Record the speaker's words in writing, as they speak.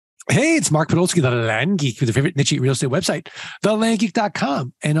Hey, it's Mark Podolsky, the Land Geek, with your favorite niche real estate website,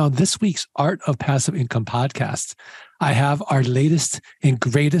 thelandgeek.com. And on this week's Art of Passive Income podcast, I have our latest and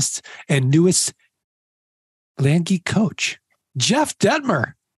greatest and newest Land Geek coach, Jeff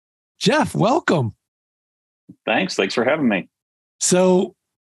Dettmer. Jeff, welcome. Thanks for having me. So,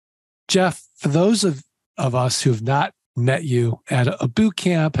 Jeff, for those of us who have not met you at a boot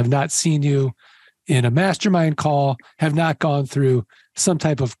camp, have not seen you in a mastermind call, have not gone through some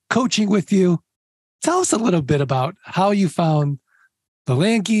type of coaching with you, tell us a little bit about how you found the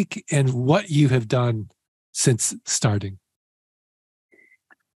Land Geek and what you have done since starting.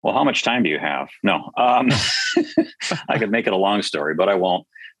 Well, how much time do you have? No, I could make it a long story, but I won't.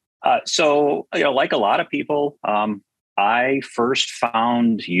 So, like a lot of people, I first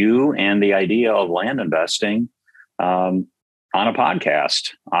found you and the idea of land investing on a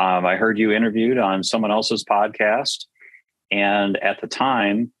podcast. I heard you interviewed on someone else's podcast. And at the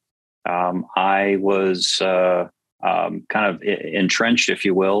time, I was kind of entrenched, if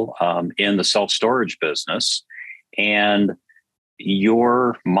you will, in the self-storage business. And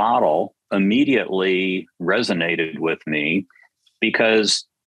your model immediately resonated with me because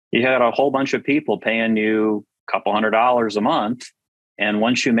you had a whole bunch of people paying you a couple $100 a month. And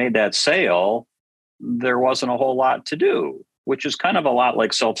once you made that sale, there wasn't a whole lot to do, which is kind of a lot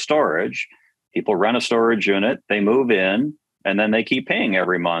like self-storage. People rent a storage unit, they move in, and then they keep paying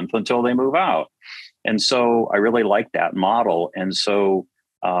every month until they move out. And so I really liked that model. And so,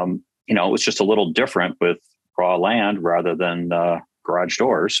 it was just a little different with raw land rather than garage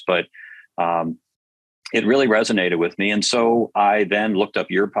doors, but it really resonated with me. And so I then looked up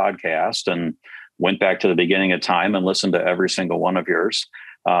your podcast and went back to the beginning of time and listened to every single one of yours.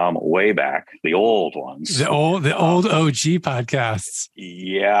 Way back, the old ones, the old OG podcasts.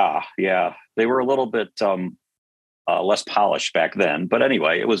 Yeah. They were a little bit less polished back then, but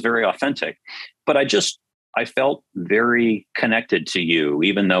anyway, it was very authentic. But I felt very connected to you,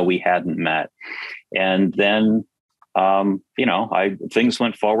 even though we hadn't met. And then, things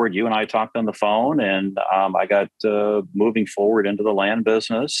went forward. You and I talked on the phone, and I got moving forward into the land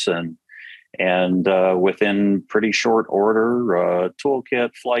business, and within pretty short order,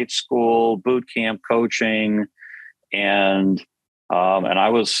 toolkit, flight school, boot camp coaching, and I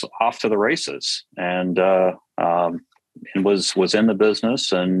was off to the races, and was in the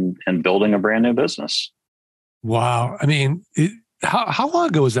business and building a brand new business. Wow! I mean, how long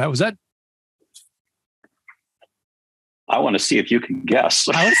ago was that? Was that? I want to see if you can guess.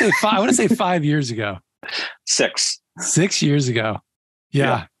 I want to say 5 years ago. 6 years ago.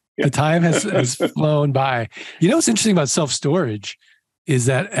 Yeah. The time has flown by. You know what's interesting about self-storage is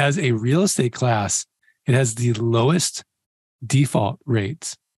that as a real estate class, it has the lowest default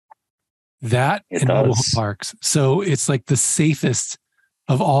rates. That in mobile home parks. So it's like the safest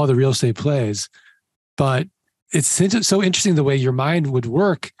of all the real estate plays. But it's so interesting the way your mind would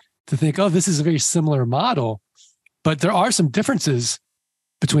work to think, oh, this is a very similar model. But there are some differences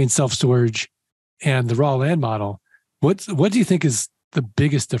between self-storage and the raw land model. What do you think is the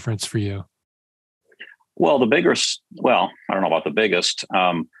biggest difference for you? Well, I don't know about the biggest,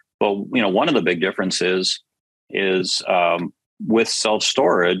 but one of the big differences is with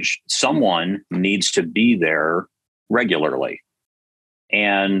self-storage, someone needs to be there regularly.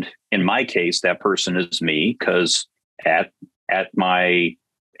 And in my case, that person is me, because at my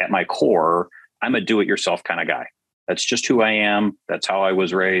core, I'm a do-it-yourself kind of guy. That's just who I am. That's how I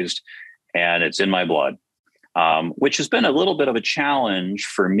was raised, and it's in my blood. Which has been a little bit of a challenge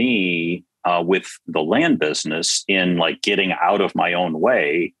for me with the land business in like getting out of my own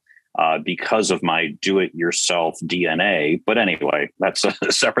way because of my do-it-yourself DNA. But anyway, that's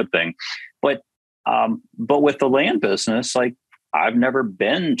a separate thing. But with the land business, like I've never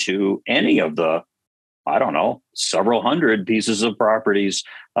been to any of the, several hundred pieces of properties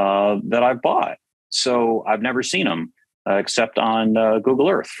that I've bought. So I've never seen them. Except on Google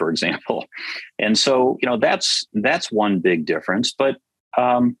Earth, for example. And so, that's one big difference. But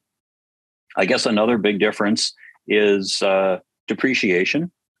I guess another big difference is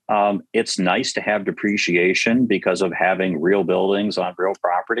depreciation. It's nice to have depreciation because of having real buildings on real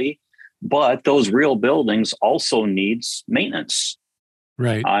property, but those real buildings also needs maintenance.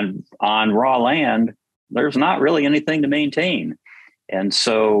 Right. On raw land, there's not really anything to maintain. And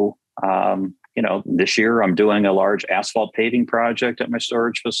so, this year I'm doing a large asphalt paving project at my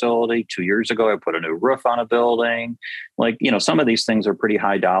storage facility. 2 years ago, I put a new roof on a building. Some of these things are pretty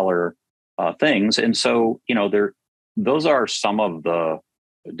high dollar things. And so, those are some of the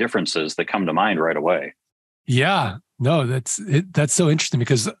differences that come to mind right away. Yeah, no, that's so interesting,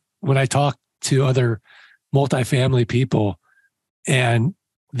 because when I talk to other multifamily people, and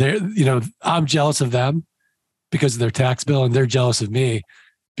I'm jealous of them because of their tax bill, and they're jealous of me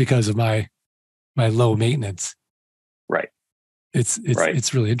because of my low maintenance. Right.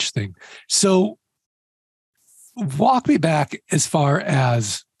 It's really interesting. So walk me back as far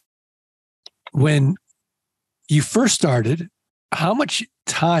as when you first started, how much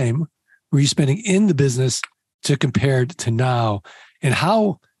time were you spending in the business to compared to now? And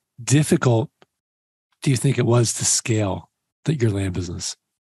how difficult do you think it was to scale your land business?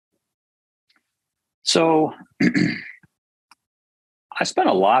 So I spent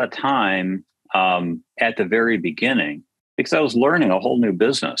a lot of time at the very beginning because I was learning a whole new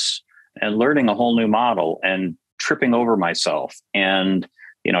business and learning a whole new model and tripping over myself and,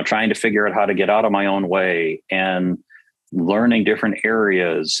 trying to figure out how to get out of my own way and learning different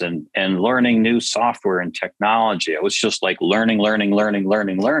areas and learning new software and technology. I was just like learning.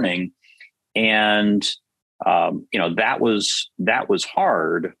 And, that was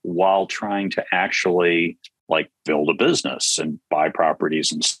hard while trying to actually like build a business and buy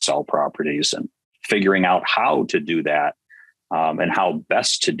properties and sell properties and figuring out how to do that and how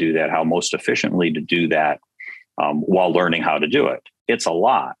best to do that, how most efficiently to do that while learning how to do it. It's a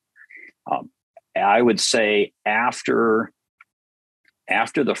lot. I would say after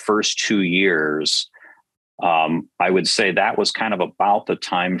the first 2 years, I would say that was kind of about the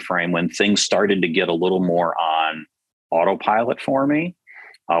time frame when things started to get a little more on autopilot for me,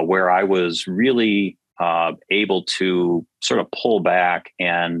 where I was really able to sort of pull back,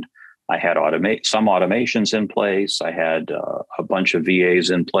 and I had some automations in place. I had a bunch of VAs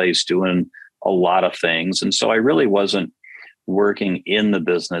in place doing a lot of things. And so I really wasn't working in the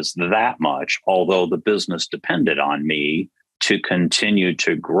business that much, although the business depended on me to continue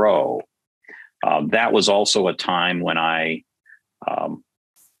to grow. That was also a time when I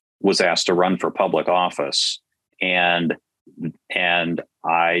was asked to run for public office, and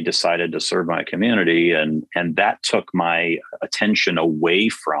I decided to serve my community, and that took my attention away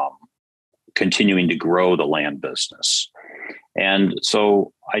from continuing to grow the land business. And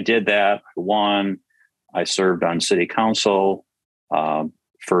so I did that. I won. I served on city council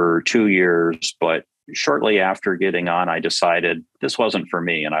for 2 years, but shortly after getting on, I decided this wasn't for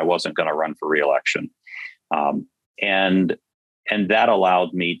me and I wasn't going to run for reelection. And that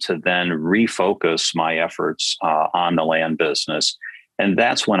allowed me to then refocus my efforts on the land business. And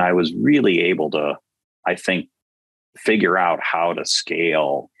that's when I was really able to, I think, figure out how to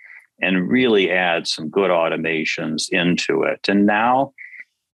scale and really add some good automations into it. And now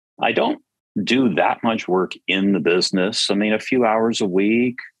I don't do that much work in the business. I mean, a few hours a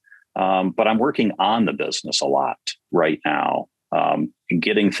week, but I'm working on the business a lot right now,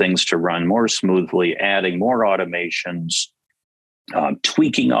 getting things to run more smoothly, adding more automations,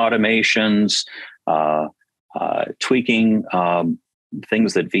 tweaking automations, tweaking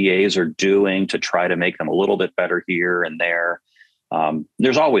things that VAs are doing to try to make them a little bit better here and there.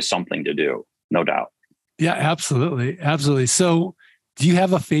 There's always something to do, no doubt. Yeah, absolutely. Absolutely. So do you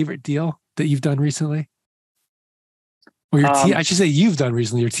have a favorite deal that you've done recently? Or your team, I should say you've done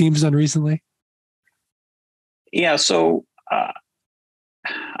recently, your team's done recently? Yeah. So,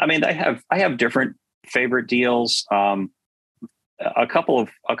 I mean, I have different favorite deals. A couple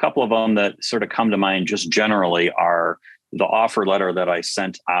of them that sort of come to mind just generally are the offer letter that I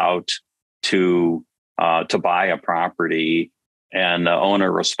sent out to buy a property, and the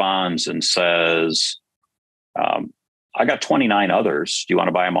owner responds and says, I got 29 others. Do you want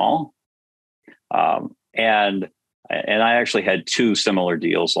to buy them all? And I actually had 2 similar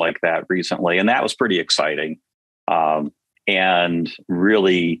deals like that recently, and that was pretty exciting. And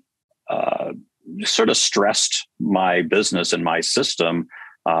really sort of stressed my business and my system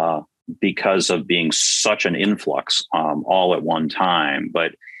because of being such an influx all at one time.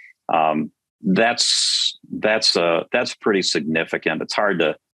 But that's pretty significant. It's hard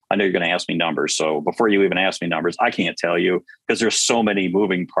to, I know you're going to ask me numbers. So before you even ask me numbers, I can't tell you because there's so many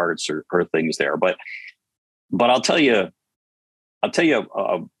moving parts or things there. But I'll tell you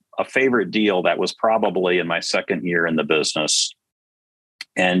a favorite deal that was probably in my second year in the business.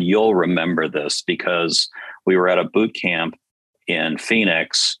 And you'll remember this because we were at a boot camp in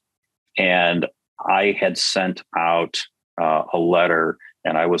Phoenix, and I had sent out a letter,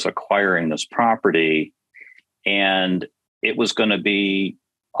 and I was acquiring this property, and it was going to be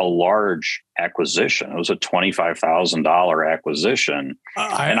a large acquisition. It was a $25,000 acquisition.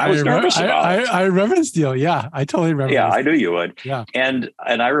 And I was nervous about it. I remember this deal. Yeah, I totally remember. Yeah, I knew you would. Yeah. And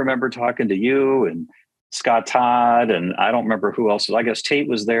I remember talking to you and Scott Todd, and I don't remember who else. I guess Tate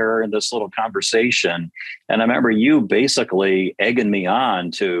was there in this little conversation. And I remember you basically egging me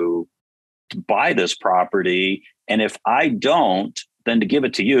on to buy this property. And if I don't, than to give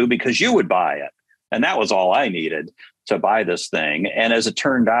it to you because you would buy it. And that was all I needed to buy this thing. And as it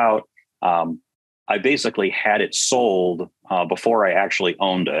turned out, I basically had it sold before I actually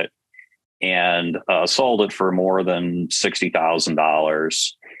owned it, and sold it for more than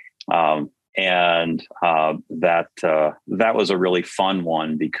 $60,000. That was a really fun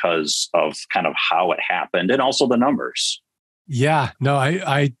one because of kind of how it happened and also the numbers. Yeah, no,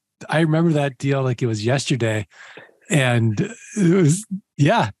 I remember that deal like it was yesterday, and it was,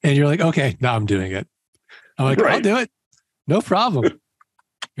 yeah. And you're like, okay, now I'm doing it. I'm like, right. I'll do it. No problem.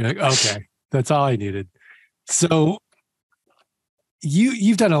 You're like, okay, that's all I needed. So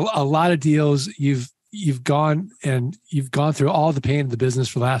you've done a lot of deals. You've gone through all the pain of the business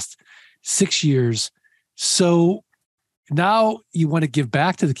for the last 6 years. So now you want to give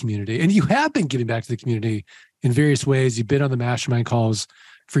back to the community, and you have been giving back to the community in various ways. You've been on the mastermind calls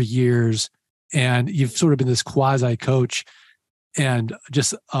for years, and you've sort of been this quasi coach and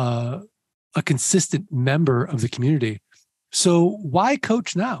just a consistent member of the community. So why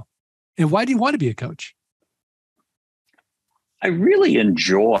coach now? And why do you want to be a coach? I really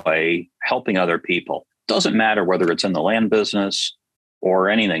enjoy helping other people. Doesn't matter whether it's in the land business or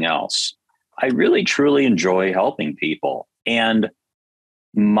anything else. I really, truly enjoy helping people. And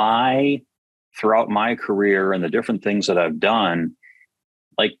throughout my career and the different things that I've done,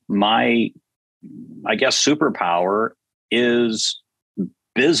 like I guess, superpower is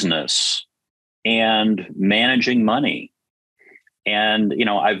business and managing money. And,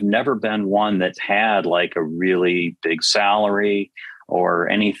 I've never been one that's had like a really big salary or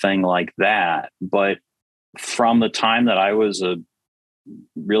anything like that. But from the time that I was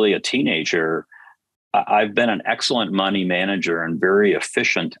really a teenager, I've been an excellent money manager and very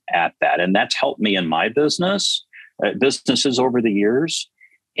efficient at that. And that's helped me in my businesses over the years.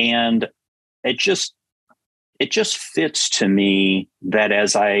 And it just fits to me that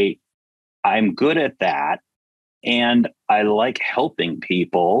as I'm good at that, and I like helping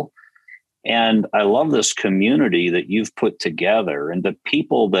people, and I love this community that you've put together, and the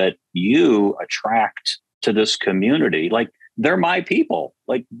people that you attract to this community, like they're my people.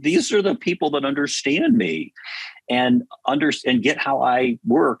 Like these are the people that understand me and get how I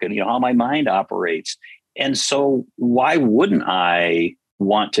work and how my mind operates. And so why wouldn't I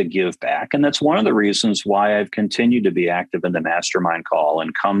want to give back? And that's one of the reasons why I've continued to be active in the mastermind call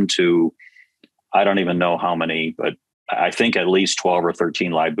and come to, I don't even know how many, but I think at least 12 or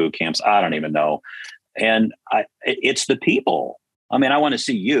 13 live boot camps. I don't even know. And it's the people. I mean, I want to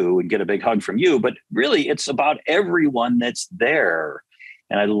see you and get a big hug from you, but really it's about everyone that's there.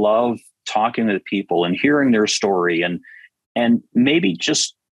 And I love talking to people and hearing their story and maybe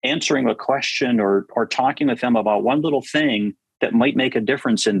just answering a question or talking with them about one little thing that might make a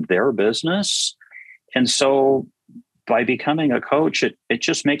difference in their business. And so by becoming a coach, it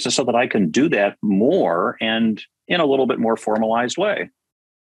just makes it so that I can do that more and in a little bit more formalized way.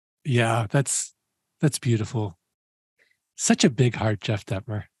 Yeah, that's beautiful. Such a big heart, Jeff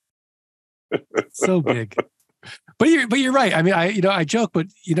Dettmer. So big. But you're right. I mean, I joke, but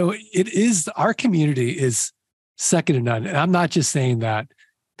it is, our community is second to none. And I'm not just saying that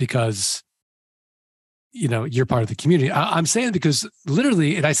because you're part of the community. I'm saying it because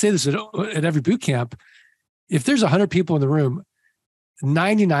literally, and I say this at every boot camp, if there's 100 people in the room,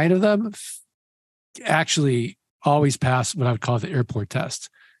 99 of them actually always pass what I would call the airport test,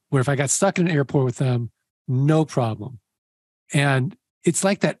 where if I got stuck in an airport with them, no problem. And it's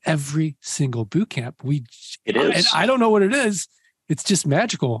like that every single boot camp. It is. And I don't know what it is. It's just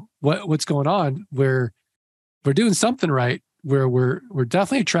magical what's going on, where we're doing something right, where we're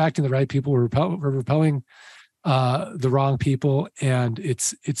definitely attracting the right people. We're repelling the wrong people. And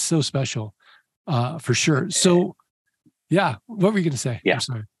it's so special. For sure. So, yeah. What were you going to say? Yeah. I'm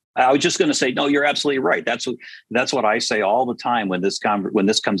sorry. I was just going to say, no, you're absolutely right. That's what I say all the time when this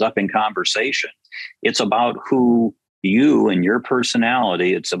comes up in conversation. It's about who you and your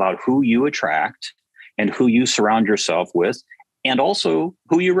personality. It's about who you attract and who you surround yourself with, and also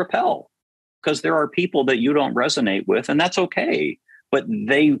who you repel. Because there are people that you don't resonate with, and that's okay. But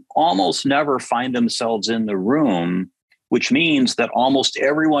they almost never find themselves in the room, which means that almost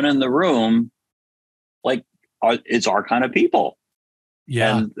everyone in the room it's our kind of people.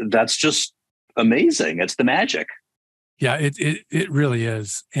 Yeah. And that's just amazing. It's the magic. Yeah, it really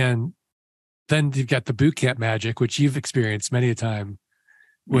is. And then you've got the boot camp magic, which you've experienced many a time,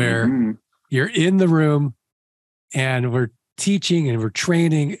 where you're in the room and we're teaching and we're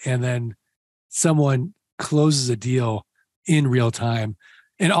training, and then someone closes a deal in real time.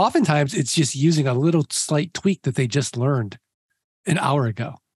 And oftentimes it's just using a little slight tweak that they just learned an hour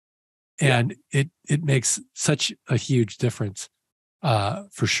ago. And it makes such a huge difference.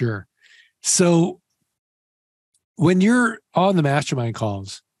 for sure. So when you're on the mastermind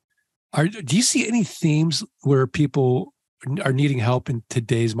calls, do you see any themes where people are needing help in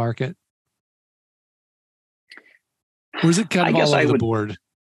today's market? Or is it kind of all over the board?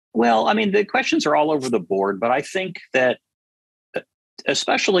 Well, I mean, the questions are all over the board, but I think that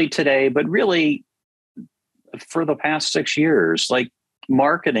especially today, but really for the past 6 years, like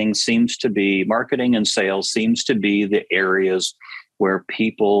marketing and sales seems to be the areas where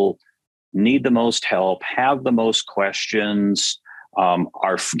people need the most help, have the most questions,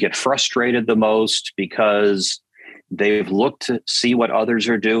 get frustrated the most because they've looked to see what others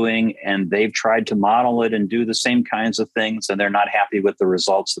are doing and they've tried to model it and do the same kinds of things, and they're not happy with the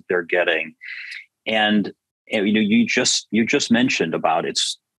results that they're getting. And you just mentioned about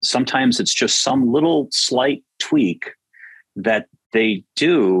sometimes it's just some little slight tweak that they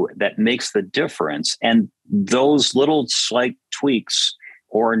do that makes the difference. And those little slight tweaks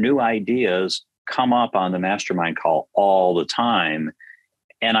or new ideas come up on the mastermind call all the time.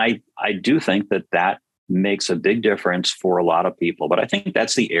 And I do think that makes a big difference for a lot of people. But I think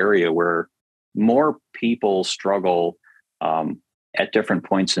that's the area where more people struggle at different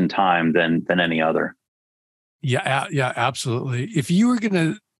points in time than any other. Yeah, absolutely. If you were going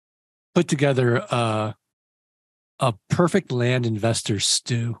to put together a perfect land investor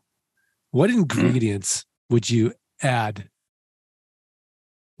stew, what ingredients would you add?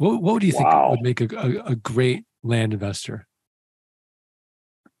 What would you think would make a great land investor?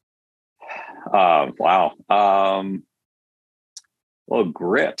 Wow. Well,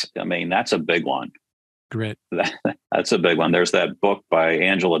 grit. I mean, that's a big one. Grit. That's a big one. There's that book by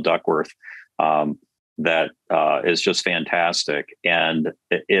Angela Duckworth that is just fantastic. And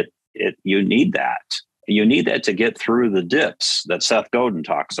you need that. You need that to get through the dips that Seth Godin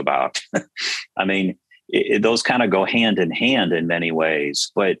talks about. I mean, those kind of go hand in hand in many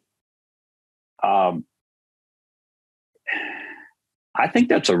ways. But I think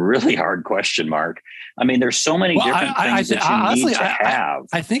that's a really hard question, Mark. I mean, there's so many different things that you honestly need to have.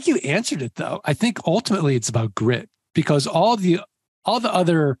 I think you answered it, though. I think ultimately it's about grit, because all the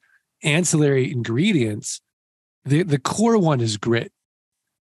other ancillary ingredients, the core one is grit.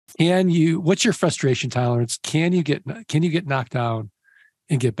 What's your frustration tolerance? Can you get knocked down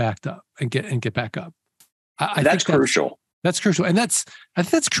and get back up and get back up? I think that's crucial. That's crucial. And I think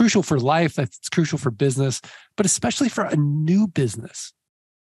that's crucial for life. That's crucial for business, but especially for a new business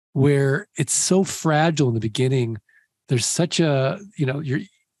where it's so fragile in the beginning. There's such you're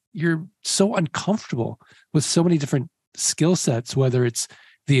so uncomfortable with so many different skill sets, whether it's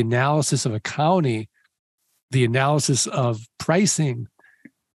the analysis of accounting, the analysis of pricing,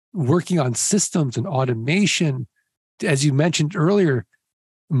 working on systems and automation, as you mentioned earlier,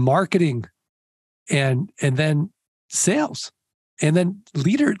 marketing, and then sales, and then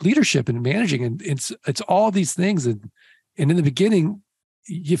leadership and managing. And it's all these things. And in the beginning,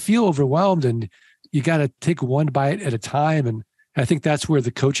 you feel overwhelmed and you got to take one bite at a time. And I think that's where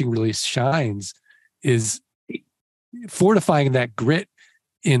the coaching really shines, is fortifying that grit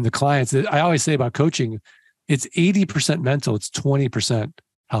in the clients. I always say about coaching, it's 80% mental, it's 20%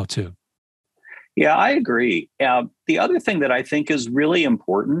 how to. Yeah, I agree. The other thing that I think is really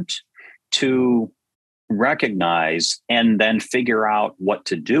important to recognize and then figure out what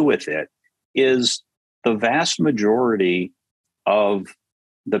to do with it is the vast majority of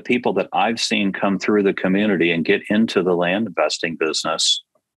the people that I've seen come through the community and get into the land investing business,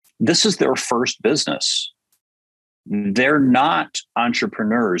 this is their first business. They're not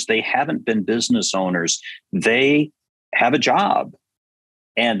entrepreneurs. They haven't been business owners. They have a job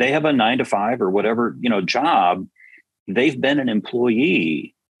and they have a 9-to-5 or whatever, job. They've been an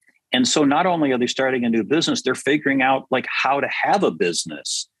employee. And so not only are they starting a new business, they're figuring out like how to have a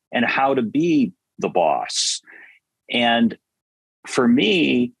business and how to be the boss. And for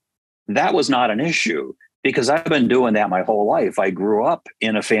me, that was not an issue because I've been doing that my whole life. I grew up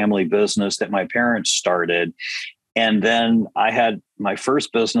in a family business that my parents started. And then I had my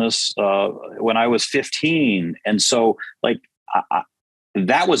first business when I was 15. And so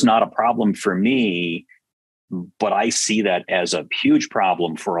that was not a problem for me. But I see that as a huge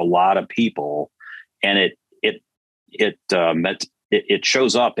problem for a lot of people, and it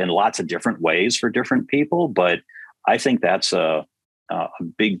shows up in lots of different ways for different people. But I think that's a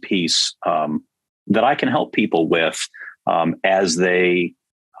big piece that I can help people with as they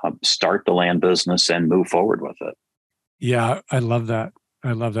start the land business and move forward with it. Yeah, I love that.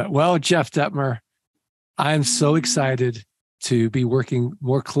 Well, Jeff Dettmer, I'm so excited to be working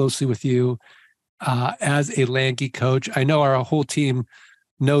more closely with you. As a Land Geek coach. I know our whole team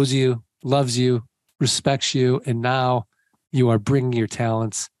knows you, loves you, respects you, and now You are bringing your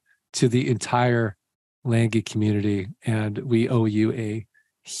talents to the entire Land Geek community, and we owe you a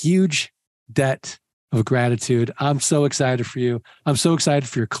huge debt of gratitude. I'm so excited for you. I'm so excited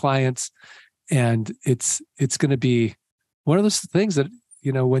for your clients, and it's going to be one of those things that,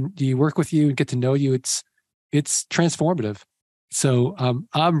 when you work with you and get to know you, it's transformative. So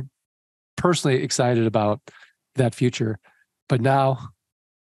I'm personally excited about that future. But now,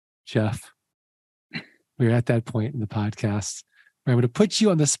 Jeff, we're at that point in the podcast where I'm going to put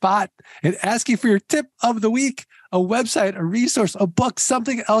you on the spot and ask you for your tip of the week, a website, a resource, a book,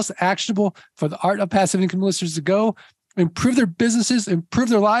 something else actionable for the Art of Passive Income listeners to go improve their businesses, improve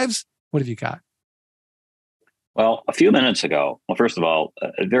their lives. What have you got? Well, a few minutes ago, first of all,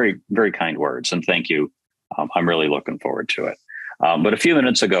 very, very kind words, and thank you. I'm really looking forward to it. But a few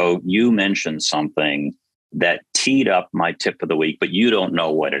minutes ago, you mentioned something that teed up my tip of the week, but you don't know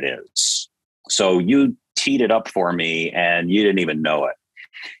what it is. So you teed it up for me and you didn't even know it.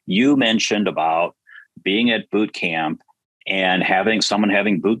 You mentioned about being at Bootcamp and having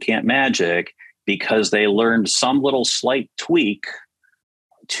Bootcamp magic because they learned some little slight tweak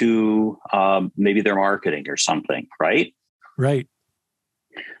to maybe their marketing or something, right? Right.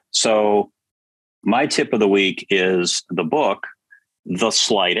 So my tip of the week is the book, The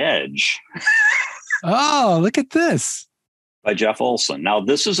Slight Edge. Oh, look at this. By Jeff Olson. Now,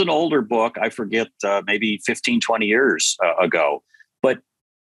 this is an older book. I forget, maybe 15, 20 years ago. But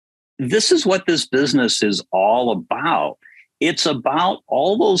this is what this business is all about. It's about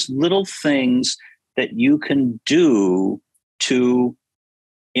all those little things that you can do to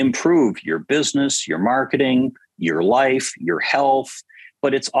improve your business, your marketing, your life, your health.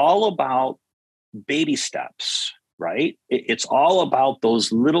 But it's all about baby steps, right? It's all about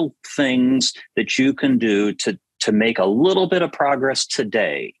those little things that you can do to make a little bit of progress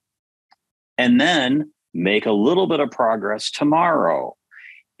today, and then make a little bit of progress tomorrow.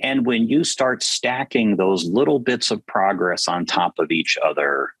 And when you start stacking those little bits of progress on top of each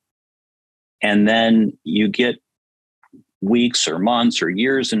other, and then you get weeks or months or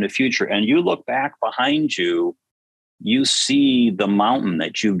years in the future, and you look back behind you, you see the mountain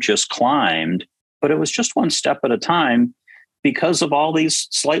that you've just climbed, but it was just one step at a time because of all these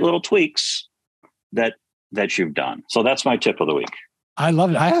slight little tweaks that you've done. So that's my tip of the week. I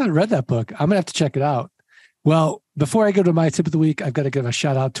love it. I haven't read that book. I'm going to have to check it out. Well, before I go to my tip of the week, I've got to give a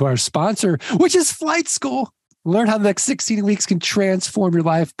shout out to our sponsor, which is Flight School. Learn how the next 16 weeks can transform your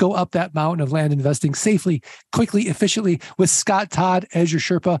life. Go up that mountain of land investing safely, quickly, efficiently with Scott Todd as your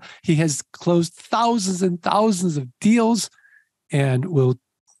Sherpa. He has closed thousands and thousands of deals and will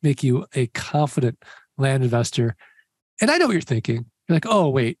make you a confident land investor. And I know what you're thinking. You're like, oh,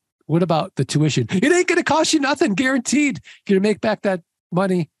 wait, what about the tuition? It ain't going to cost you nothing, guaranteed. You're going to make back that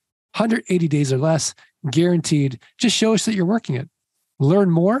money 180 days or less, guaranteed. Just show us that you're working it. Learn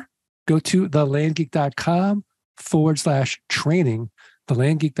more. Go to thelandgeek.com/training.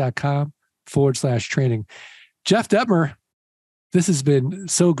 Thelandgeek.com/training. Jeff Dettmer, this has been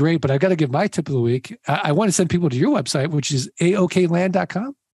so great, but I've got to give my tip of the week. I want to send people to your website, which is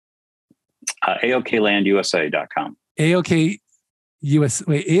aokland.com. aoklandusa.com.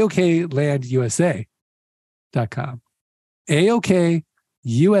 aoklandusa.com.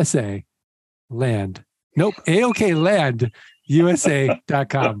 AOKUSA land. Nope.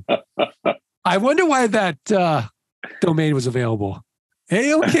 aoklandusa.com. I wonder why that domain was available.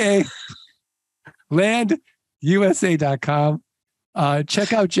 aoklandusa.com.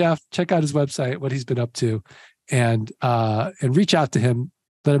 Check out Jeff. Check out his website, what he's been up to, and reach out to him.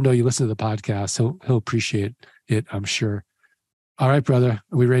 Let him know you listen to the podcast. He'll appreciate it, I'm sure. All right, brother.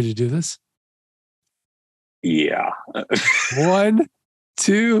 Are we ready to do this? Yeah. 1,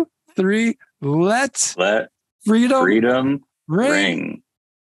 2, 3. Let freedom ring.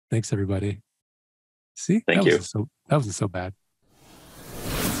 Thanks, everybody. See? Thank you. That wasn't so bad.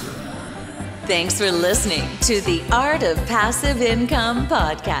 Thanks for listening to the Art of Passive Income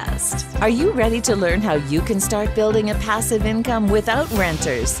podcast. Are you ready to learn how you can start building a passive income without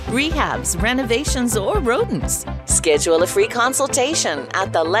renters, rehabs, renovations, or rodents? Schedule a free consultation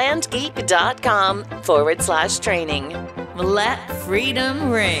at thelandgeek.com/training. Let freedom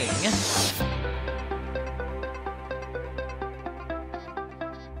ring.